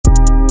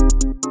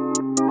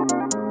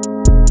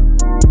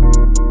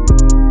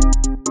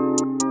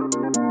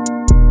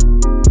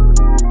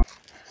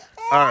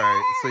All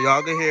right, so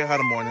y'all can hear how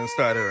the morning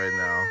started right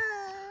now.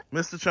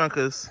 Mr.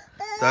 Chunkus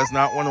does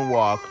not want to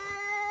walk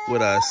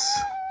with us.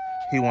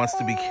 He wants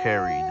to be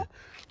carried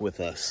with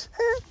us.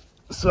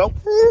 So,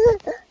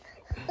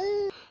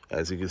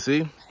 as you can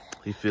see,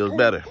 he feels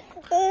better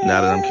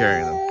now that I'm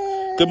carrying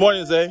him. Good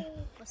morning, Zay.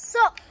 What's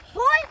up,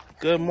 boy?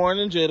 Good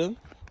morning, Jaden.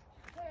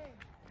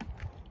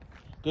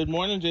 Good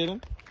morning,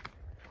 Jaden.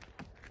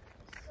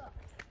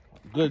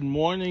 Good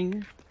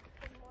morning,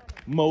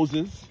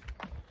 Moses.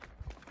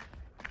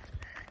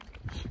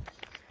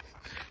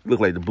 Look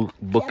like the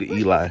book of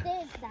Eli.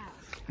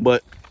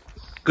 But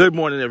good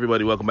morning,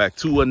 everybody. Welcome back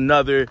to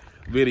another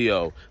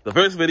video. The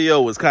first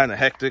video was kind of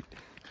hectic.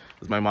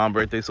 It was my mom's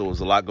birthday, so it was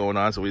a lot going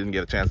on, so we didn't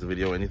get a chance to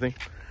video anything.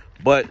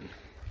 But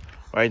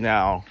right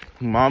now,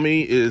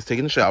 mommy is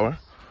taking a shower.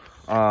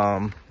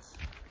 And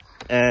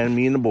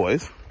me and the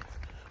boys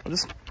are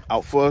just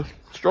out for a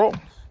stroll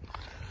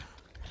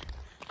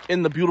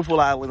in the beautiful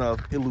island of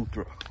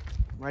Eleuthera.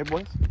 Right,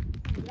 boys?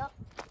 Yup.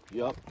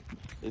 Yup.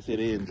 They say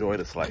they enjoy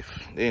this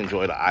life. They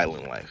enjoy the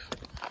island life.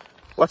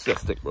 Watch that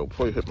stick, bro,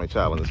 before you hit my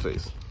child in his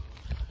face.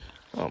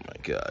 Oh, my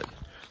God.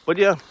 But,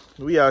 yeah,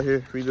 we out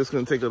here. We just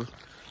going to take a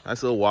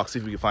nice little walk, see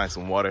if we can find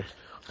some water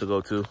to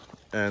go to.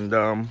 And,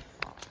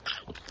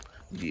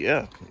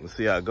 yeah, let's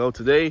see how it goes.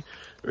 Today,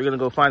 we're going to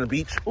go find a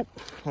beach. Oop,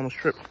 almost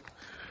tripped.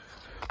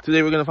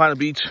 Today, we're going to find a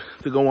beach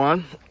to go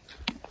on.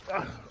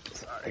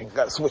 Sorry,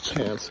 got to switch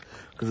hands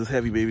because it's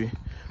heavy, baby.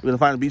 We're going to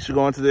find a beach to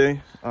go on today.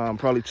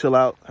 Probably chill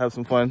out, have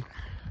some fun.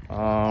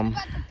 The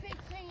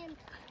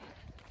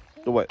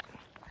what?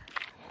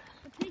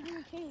 The pig in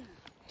the cave.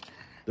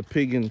 The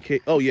pig in the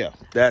cave. Oh, yeah.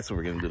 That's what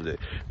we're going to do today.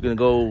 We're going to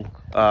go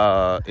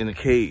in the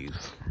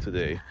caves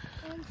today.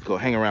 Go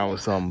hang around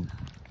with some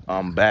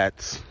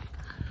bats.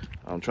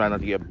 I'm trying not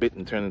to get bit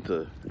and turn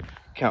into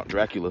Count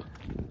Dracula.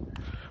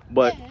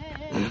 But,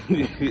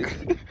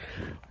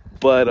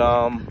 but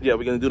yeah,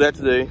 we're going to do that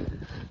today.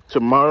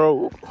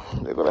 Tomorrow,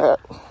 they're going to have...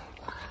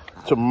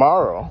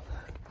 Tomorrow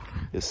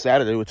is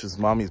Saturday, which is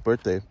mommy's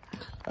birthday.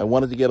 I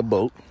wanted to get a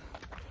boat,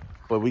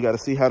 but we got to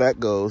see how that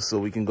goes so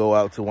we can go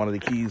out to one of the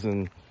keys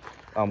and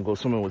go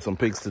swimming with some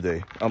pigs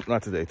today.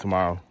 Not today,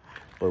 tomorrow.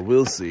 But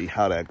we'll see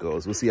how that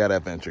goes. We'll see how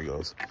that venture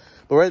goes.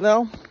 But right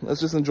now,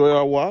 let's just enjoy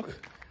our walk.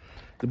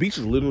 The beach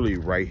is literally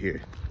right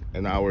here.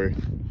 And our,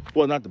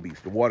 well, not the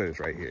beach, the water is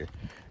right here.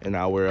 And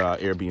our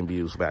Airbnb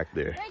is back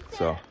there.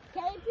 So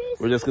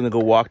we're just going to go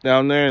walk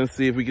down there and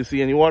see if we can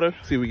see any water.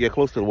 See if we get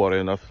close to the water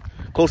enough.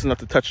 Close enough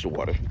to touch the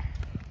water.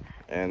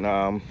 And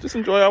just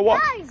enjoy our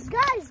walk. Guys.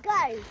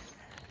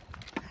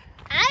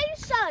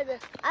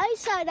 I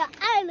saw the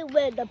island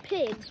where the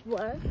pigs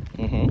were.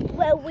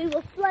 Where we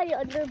were flying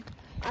on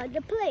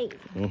the plane.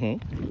 And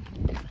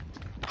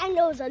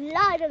there was a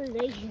lot of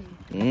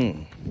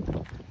rain.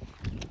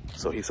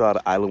 So he saw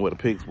the island where the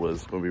pigs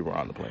was when we were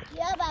on the plane.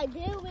 Yeah, but I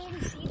didn't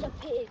really see the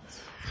pigs.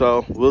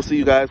 So we'll see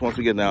you guys once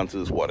we get down to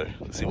this water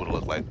to see what it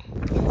looks like.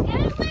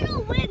 It's getting a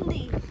little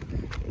windy.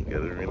 It's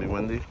getting really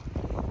windy.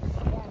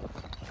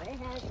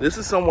 This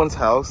is someone's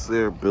house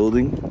they're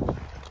building.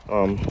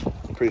 I'm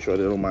pretty sure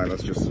they don't mind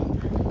us just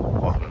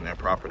walking on their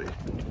property.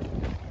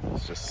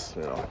 It's just,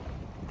 you know,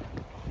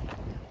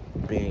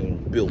 being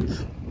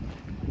built,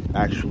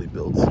 actually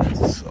built.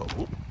 So,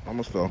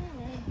 almost fell.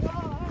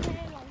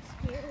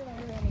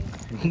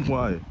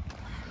 Why?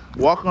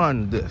 Walk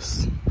on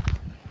this.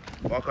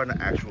 Walk on the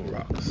actual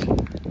rocks.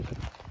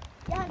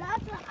 Yeah,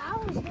 that's what I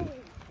was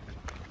doing.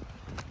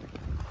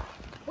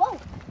 Whoa.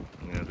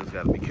 You know, just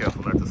gotta be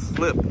careful not to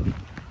slip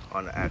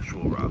on the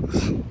actual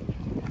rocks.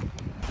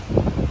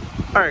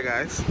 All right,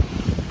 guys.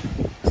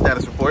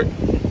 Status report.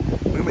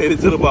 We made it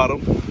to the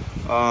bottom.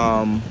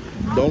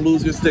 Don't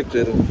lose your stick,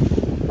 Jaden.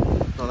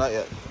 No, not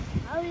yet.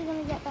 How are we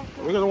gonna get back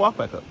up? We're gonna walk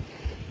back up.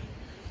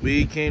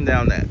 We came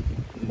down that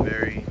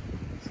very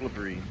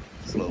slippery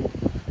slope,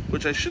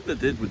 which I shouldn't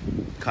have did with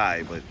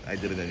Kai, but I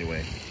did it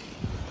anyway.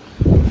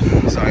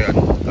 Sorry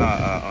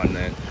on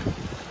that.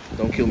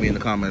 Don't kill me in the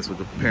comments with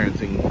the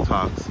parenting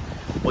talks.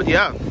 But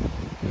yeah.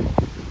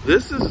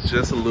 This is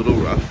just a little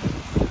rough.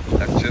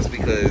 That's just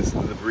because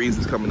the breeze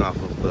is coming off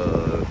of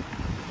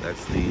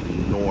that's the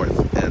north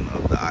end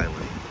of the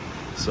island.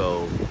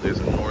 So there's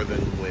a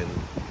northern wind.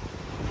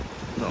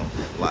 No,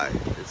 lie.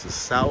 It's a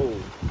southern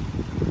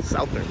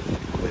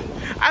wind.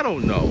 I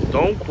don't know.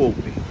 Don't quote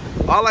me.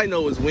 All I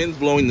know is wind's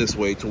blowing this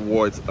way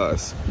towards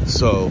us.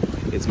 So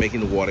it's making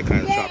the water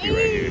kind of choppy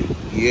right here.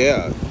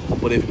 Yeah.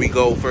 But if we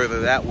go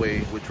further that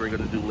way, which we're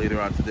going to do later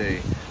on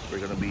today, we're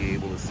going to be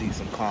able to see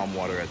some calm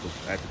water at the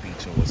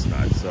beach and what's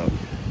not. So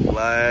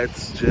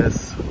let's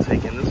just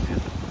take in this view.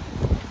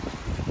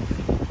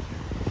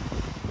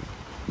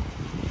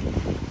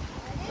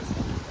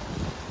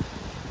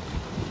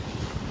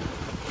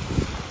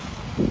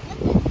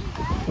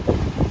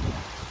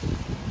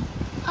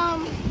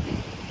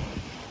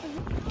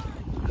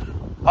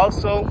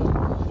 Also,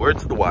 word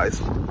to the wise,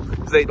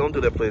 Zay, don't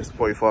do that, please,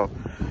 before you fall.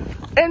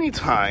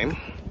 Anytime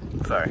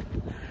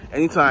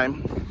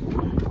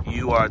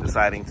you are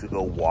deciding to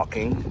go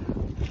walking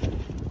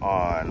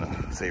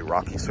on, say,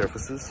 rocky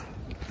surfaces,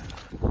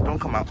 don't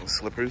come out in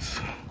slippers.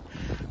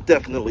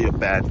 Definitely a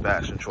bad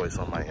fashion choice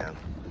on my end.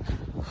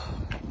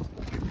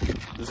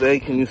 Zay,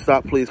 can you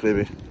stop, please,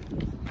 baby?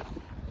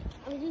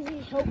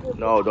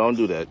 No, don't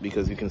do that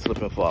because you can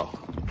slip and fall.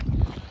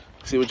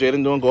 See what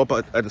Jaden doing? Go up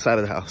at the side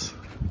of the house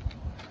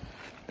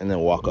and then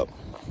walk up.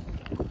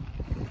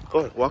 Go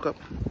ahead, walk up.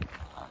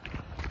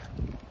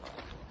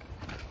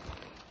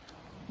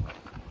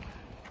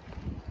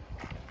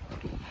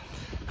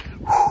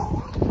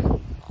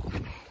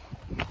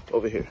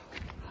 Over here.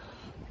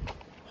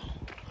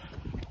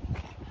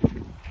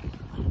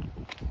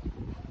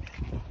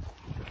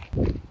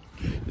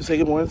 You say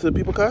good morning to the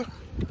people, Kyle?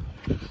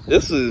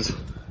 This is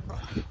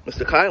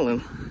Mr.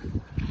 Kylan.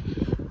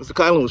 Mr.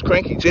 Kylan was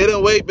cranky.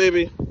 Jaden, wait,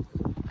 baby.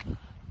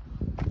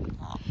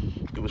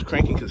 He was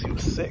cranky because he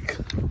was sick.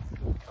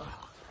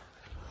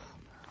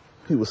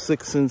 He was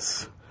sick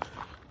since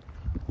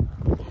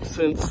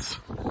we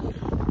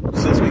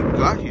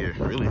got here,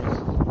 really.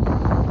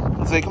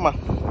 Say, come on.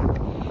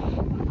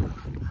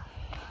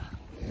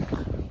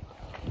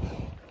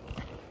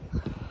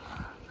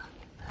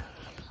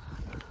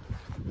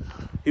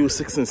 He was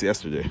sick since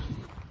yesterday.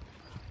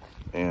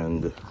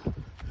 And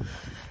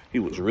he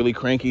was really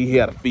cranky. He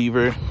had a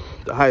fever.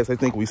 The highest I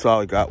think we saw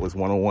it got was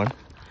 101,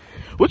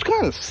 which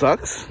kind of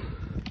sucks.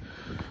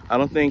 I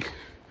don't think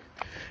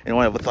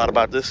anyone ever thought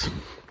about this.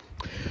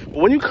 But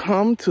when you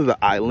come to the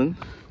island,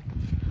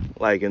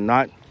 like, and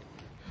not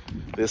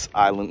this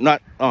island,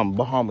 not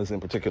Bahamas in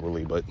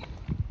particularly, but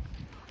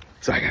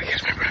so I gotta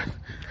catch my breath.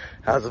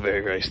 That was a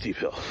very, very steep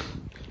hill.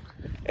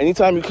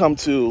 Anytime you come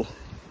to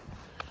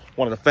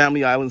one of the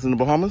family islands in the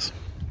Bahamas,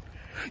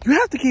 you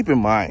have to keep in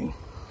mind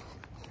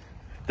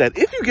that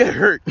if you get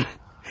hurt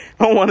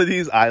on one of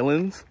these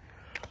islands,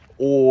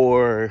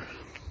 or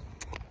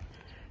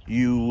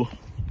you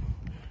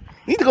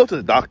need to go to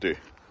the doctor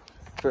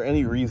for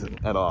any reason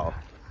at all,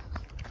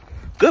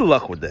 good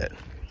luck with that.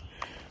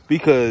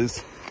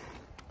 Because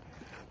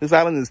this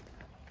island is,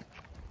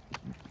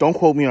 don't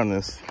quote me on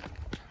this,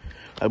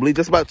 I believe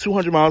just about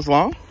 200 miles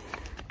long.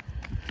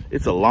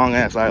 It's a long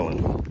ass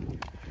island.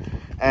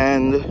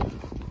 And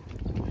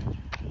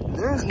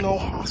there's no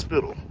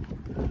hospital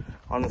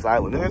on this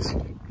island. There's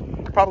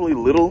probably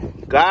little,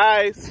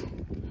 guys,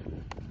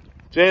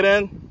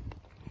 Jaden,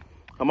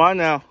 come on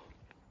now.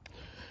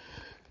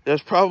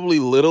 There's probably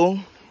little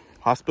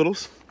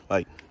hospitals,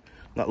 like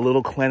not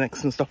little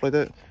clinics and stuff like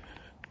that.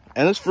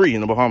 And it's free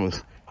in the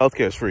Bahamas.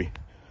 Healthcare is free.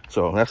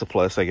 So that's a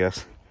plus, I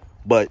guess.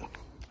 But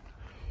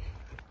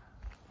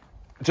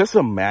just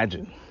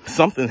imagine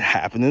something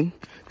happening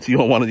to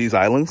you on one of these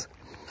islands.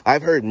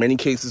 I've heard many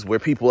cases where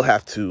people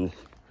have to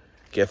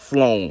get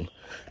flown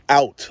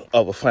out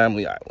of a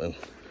family island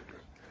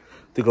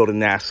to go to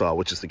Nassau,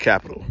 which is the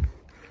capital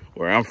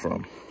where I'm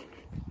from,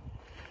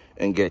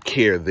 and get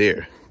care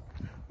there.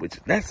 Which,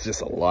 that's just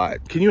a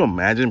lot. Can you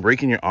imagine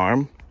breaking your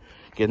arm,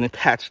 getting it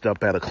patched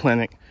up at a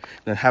clinic,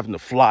 and then having to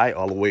fly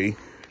all the way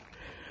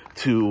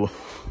to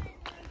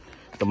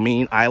the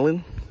main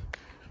island,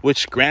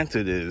 which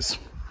granted is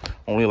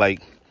only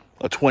like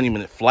a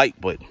 20-minute flight,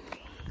 but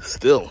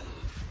still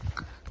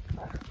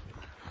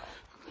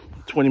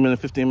 20-minute,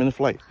 15-minute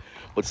flight,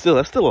 but still,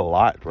 that's still a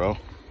lot, bro.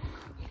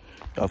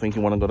 Y'all think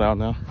you want to go down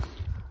now?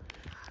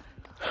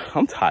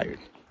 I'm tired.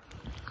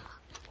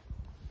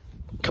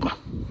 Come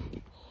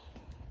on.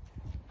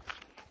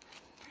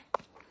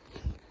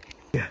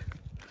 Yeah.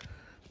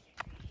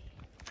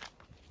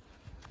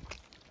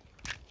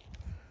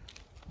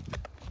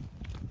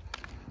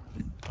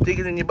 Take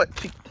it in your butt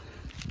cheek.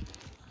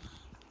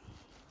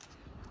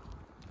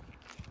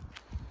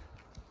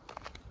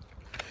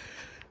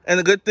 And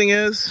the good thing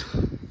is,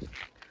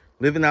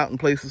 living out in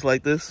places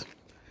like this,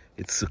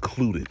 it's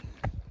secluded.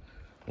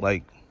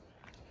 Like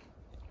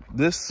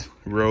this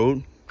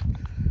road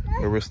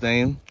where we're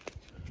staying,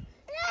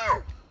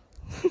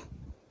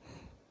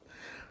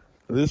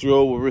 this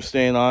road where we're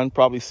staying on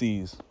probably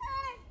sees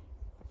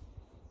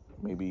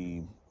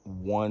maybe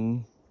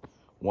one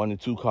to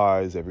two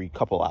cars every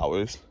couple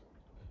hours,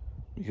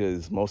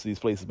 because most of these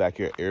places back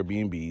here are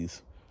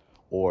Airbnbs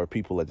or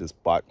people that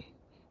just bought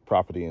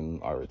property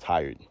and are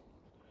retired.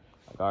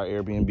 Like our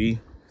Airbnb,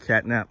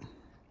 Catnap,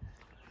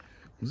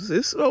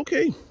 it's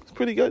okay. It's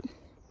pretty good.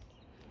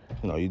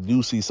 You know, you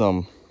do see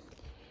some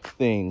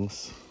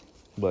things,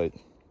 but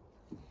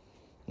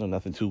no,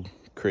 nothing too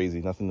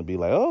crazy. Nothing to be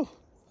like, oh,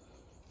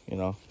 you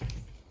know,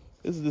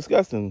 this is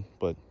disgusting,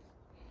 but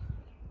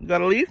you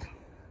gotta leave.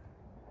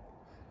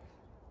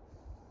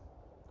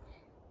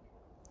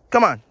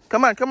 Come on,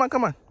 come on, come on,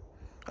 come on.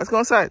 Let's go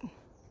inside.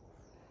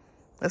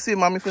 Let's see if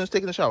mommy finished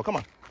taking a shower. Come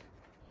on.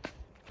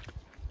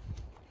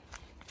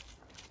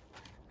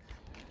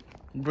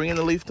 Bringing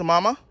the leaf to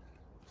mama.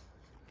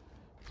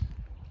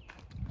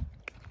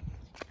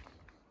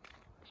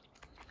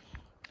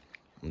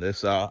 This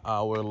is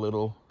our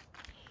little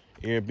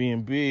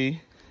Airbnb.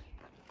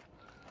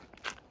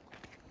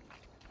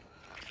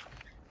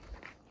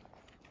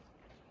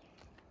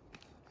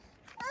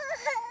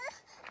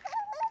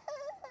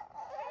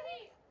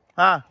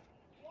 Huh?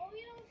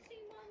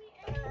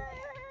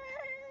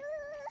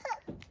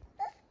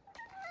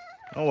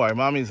 Don't worry,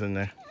 mommy's in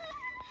there.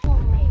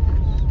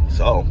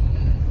 So,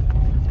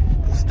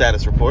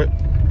 status report.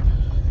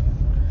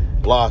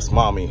 Lost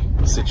mommy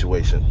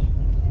situation.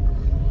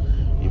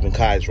 Even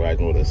Kai's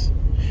riding with us.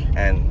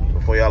 And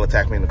before y'all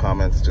attack me in the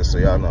comments, just so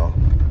y'all know,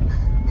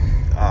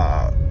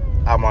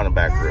 I'm on the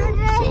back road,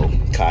 so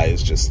Kai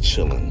is just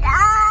chilling.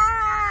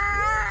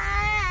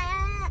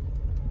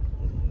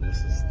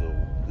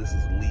 This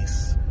is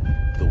least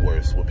the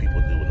worst what people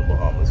do in the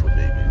Bahamas with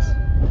babies.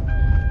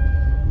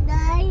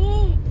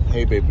 Daddy.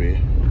 Hey,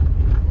 baby.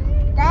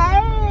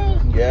 Daddy.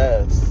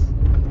 Yes.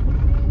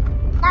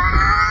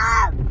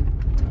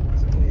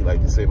 You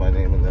like to say my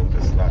name and then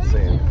just not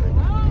say anything.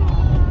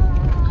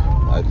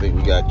 I think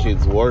we got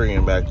kids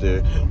worrying back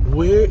there.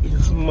 Where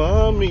is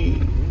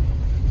mommy?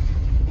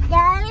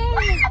 Daddy.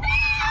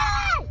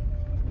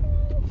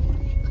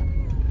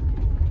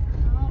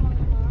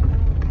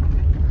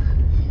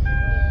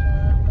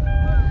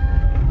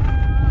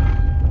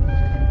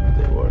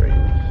 They worry.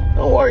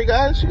 Don't worry,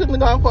 guys. She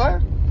couldn't have gone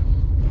far.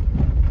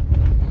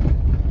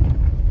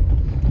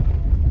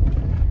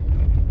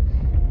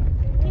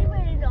 We were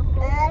in the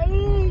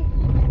whole.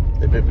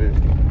 Hey, baby.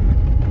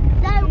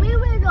 Daddy, we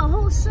were in the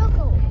whole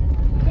circle.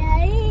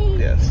 Daddy.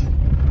 Yes.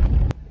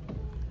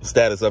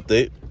 Status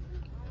update.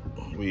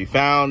 We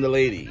found the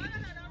lady.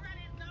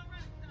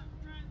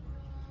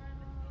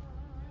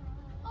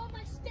 Oh,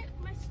 my stick,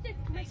 my stick,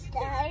 my stick.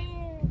 Daddy.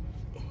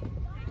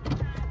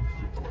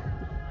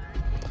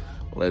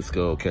 Let's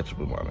go catch up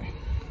with mommy.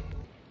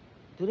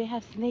 Do they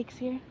have snakes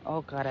here?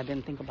 Oh God, I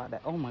didn't think about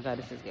that. Oh my God,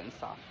 this is getting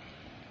soft.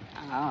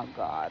 Oh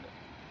God.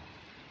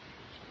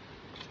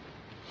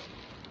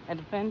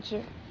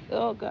 Adventure.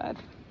 Oh God.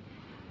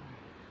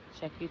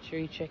 Check you,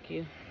 tree, check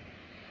you.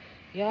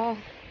 Y'all,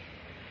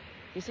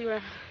 you see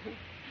where?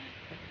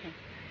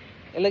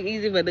 It look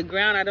easy, but the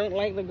ground, I don't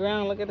like the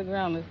ground. Look at the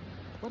ground.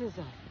 What is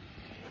that?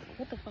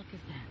 What the fuck is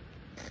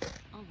that?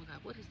 Oh my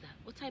God, what is that?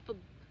 What type of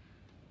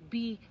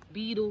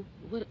beetle?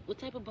 What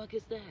type of bug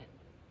is that?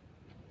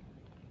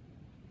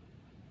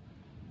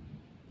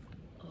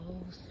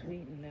 Oh,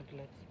 sweet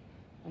niblets.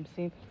 I'm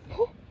seeing.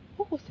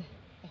 What was it?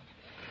 Oh,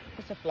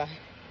 it's a fly.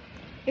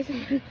 It's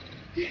a,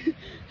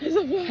 it's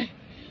a fly.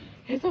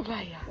 It's a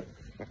fly, yeah.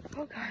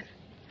 Oh God.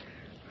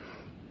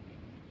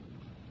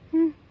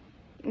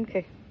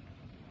 Okay.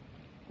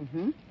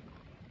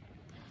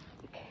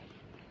 Okay.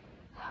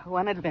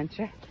 One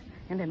adventure,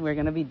 and then we're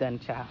gonna be done,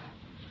 child.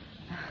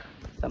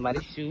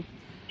 Somebody's shoe.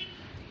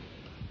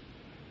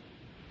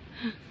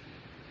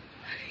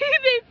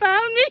 They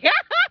found me.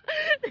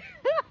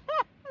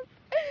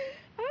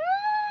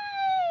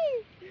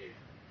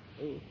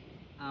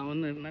 I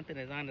don't know if nothing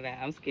is under that.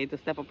 I'm scared to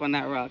step up on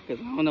that rock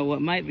because I don't know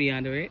what might be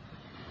under it.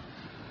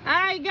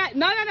 I got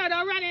no,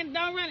 don't run in,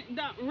 don't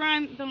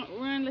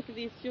run. Look at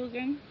these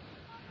children.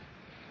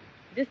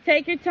 Just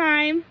take your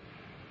time.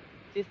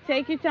 Just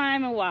take your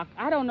time and walk.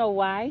 I don't know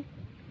why,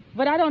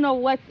 but I don't know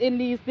what's in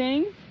these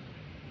things.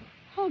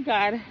 Oh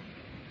God.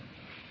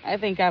 I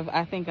think I've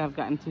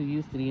gotten too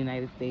used to the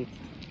United States.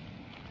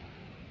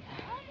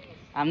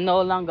 I'm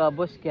no longer a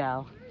bush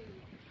gal.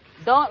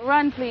 Don't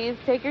run, please.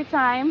 Take your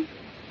time.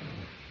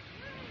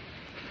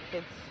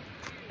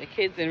 The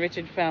kids and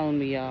Richard found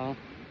me, y'all.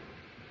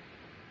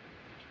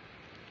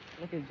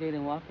 Look at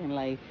Jaden walking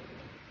like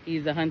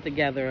he's a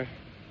hunter-gatherer.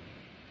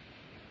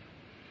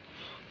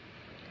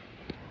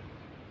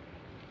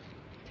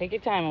 Take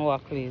your time and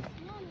walk, please.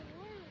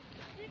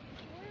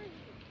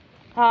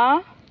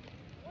 Huh?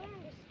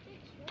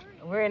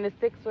 Where in the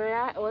sticks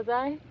where was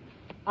I?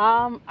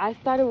 I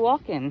started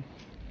walking.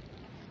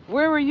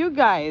 Where were you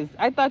guys?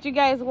 I thought you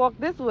guys walked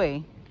this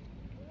way.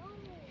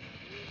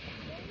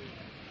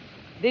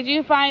 Did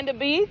you find the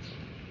beach?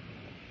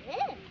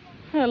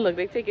 Yeah. Look,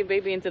 they taking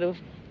baby into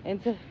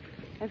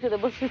the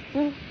bushes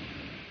too.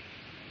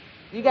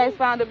 You guys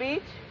found the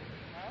beach?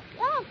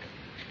 Look.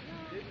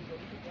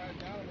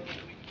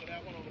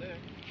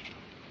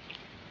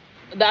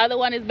 The other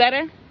one is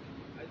better?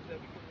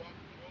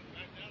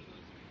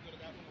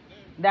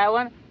 That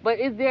one? But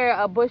is there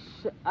a bush?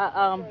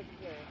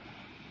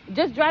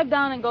 Just drive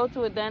down and go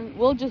to it then.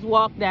 We'll just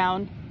walk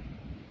down.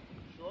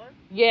 Sure?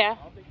 Yeah.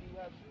 I don't think you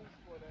have shoes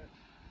for that.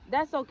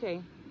 That's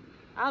okay.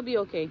 I'll be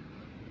okay.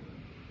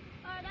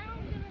 But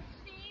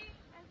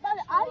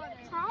are you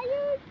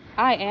tired?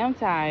 I am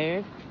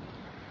tired.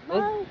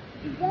 Mom,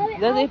 Daddy,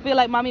 Does it feel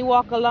like mommy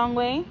walked a long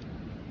way?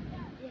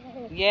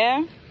 Yeah?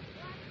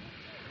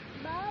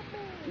 Mommy,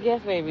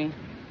 Yes, baby.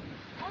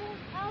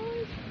 I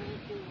was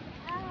freaking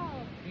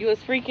out. You was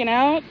freaking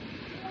out?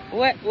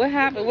 What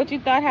happened? What you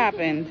thought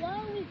happened?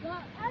 When we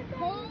got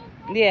home,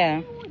 Yeah.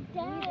 we were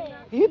dead.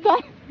 You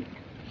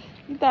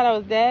thought I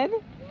was dead?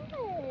 Yes.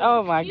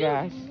 Oh my You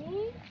gosh. and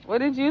me. What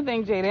did you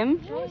think,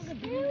 Jaden? You scared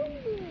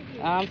me.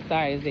 Oh, I'm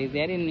sorry,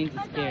 Zazie. I didn't mean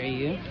to scare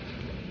you.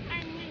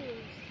 I knew.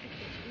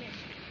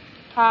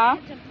 Huh?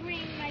 To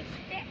bring my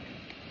stick.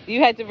 You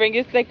had to bring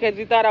your stick because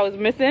you thought I was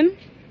missing?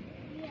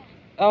 Yeah.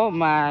 Oh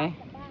my.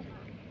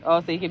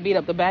 Oh, so you can beat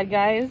up the bad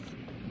guys?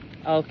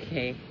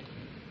 Okay.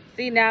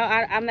 See, now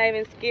I'm not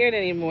even scared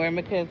anymore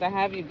because I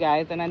have you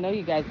guys and I know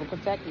you guys will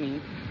protect me.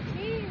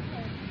 Jesus.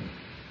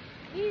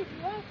 He's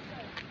awesome.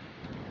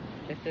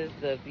 This is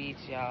the beach,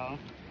 y'all.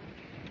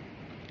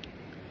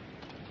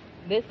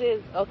 This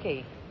is,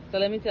 okay, so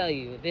let me tell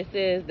you, this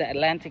is the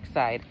Atlantic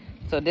side.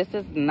 So this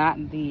is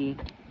not the,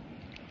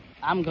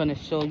 I'm gonna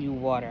show you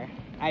water.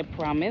 I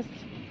promise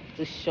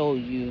to show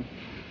you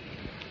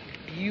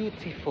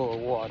beautiful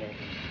water.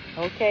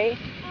 Okay?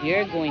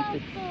 You're going to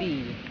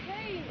see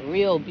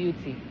real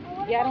beauty.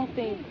 Yeah, I don't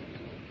think,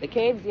 the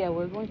caves, yeah,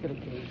 we're going to the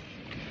caves.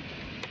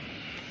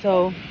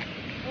 So,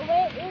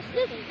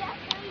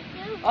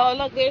 oh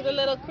look, there's a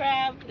little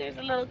crab. There's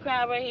a little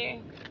crab right here.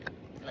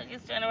 Look,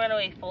 it's trying to run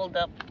away. Fold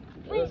up.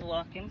 It was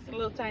walking. It's a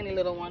little tiny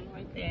little one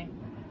right there.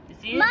 You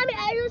see it? Mommy,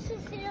 I used to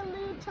see a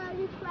little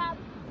tiny crab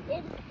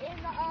in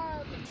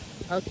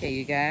the Okay,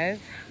 you guys.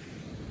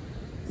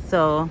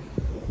 So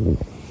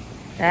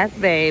that's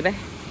Babe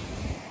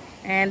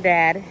and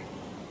Dad.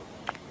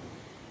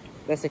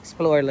 Let's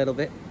explore a little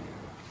bit.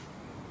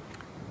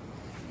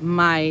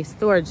 My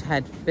storage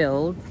had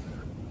filled,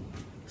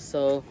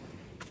 so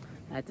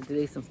I had to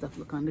delay some stuff.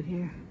 Look under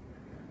here.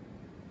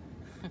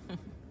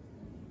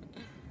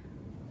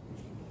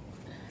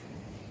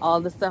 All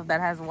the stuff that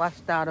has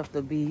washed out of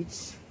the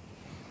beach,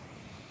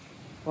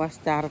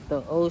 washed out of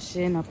the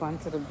ocean up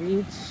onto the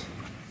beach.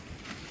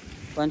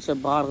 Bunch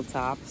of bottle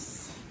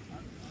tops.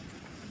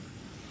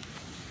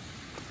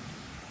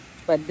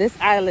 But this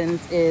island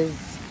is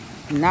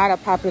not a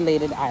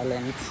populated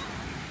island.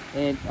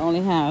 It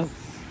only has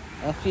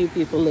a few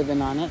people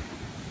living on it.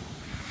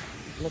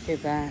 Look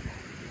at that.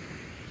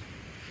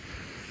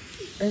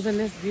 Isn't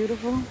this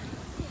beautiful?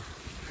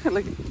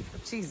 Look,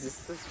 Jesus,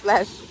 this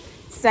splash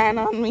sand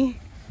on me.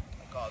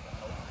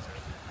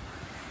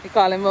 You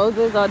call him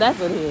Moses? Oh, that's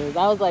what he is.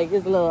 I was like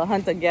his little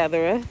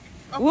hunter-gatherer.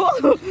 Whoa!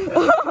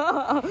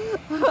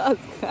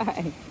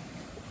 Okay.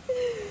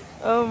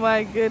 Oh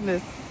my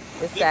goodness.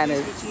 This sand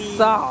is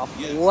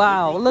soft.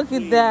 Wow, look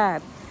at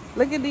that.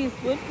 Look at these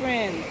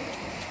footprints.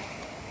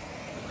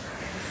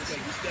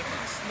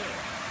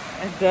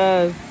 It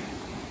does.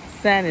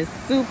 Sand is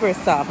super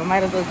soft. I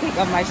might as well take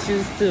off my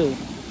shoes too.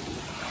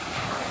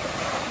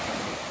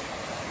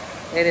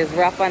 It is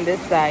rough on this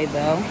side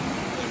though.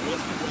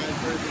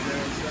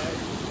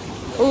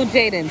 Ooh,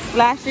 Jaden,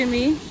 splashing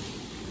me.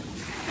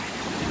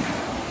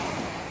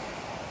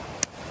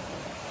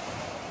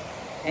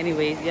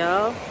 Anyways,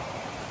 y'all,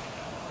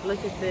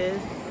 look at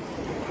this.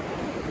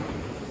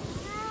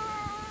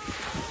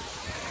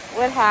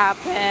 What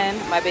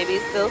happened? My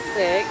baby's still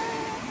sick.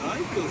 Oh,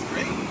 he feels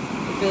great.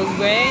 He feels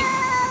great?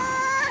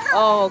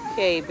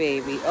 Okay,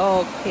 baby.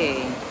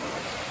 Okay.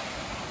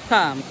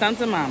 Come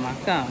to mama.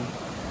 Come.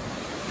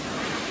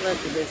 Look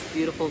at this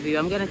beautiful view.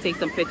 I'm going to take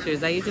some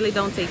pictures. I usually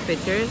don't take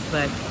pictures,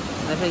 but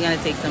I'm definitely going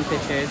to take some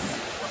pictures.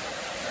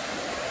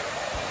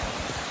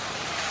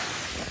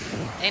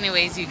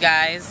 Anyways, you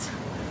guys,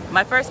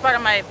 my first part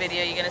of my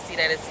video, you're going to see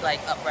that it's like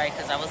upright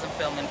because I wasn't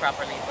filming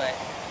properly. But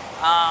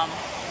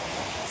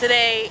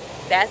today,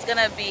 that's going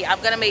to be, I'm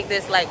going to make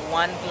this like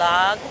one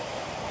vlog,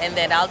 and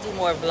then I'll do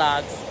more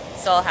vlogs,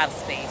 so I'll have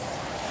space.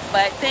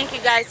 But thank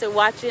you guys for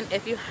watching.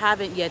 If you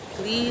haven't yet,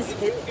 please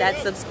hit that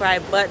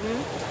subscribe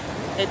button.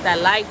 Hit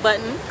that like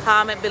button.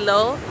 Comment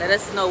below. Let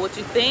us know what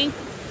you think.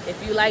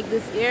 If you like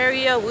this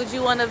area, would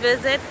you want to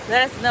visit?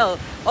 Let us know.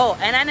 Oh,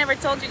 and I never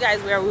told you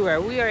guys where we were.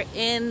 We are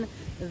in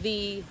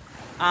the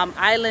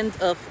island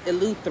of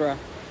Eleuthera.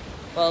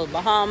 Well,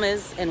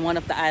 Bahamas, and one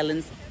of the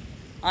islands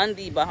on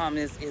the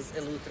Bahamas is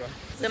Eleuthera.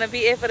 It's going to be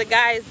it for the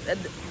guys.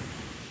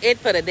 It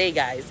for the day,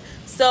 guys.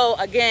 So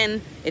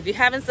again, if you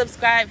haven't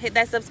subscribed, hit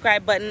that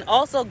subscribe button.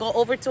 Also go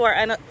over to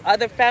our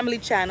other family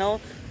channel,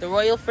 the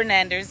Royal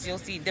Fernanders. You'll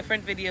see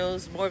different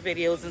videos, more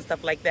videos and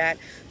stuff like that.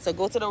 So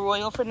go to the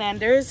Royal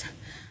Fernanders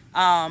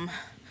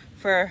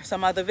for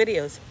some other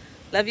videos.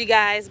 Love you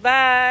guys.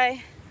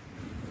 Bye.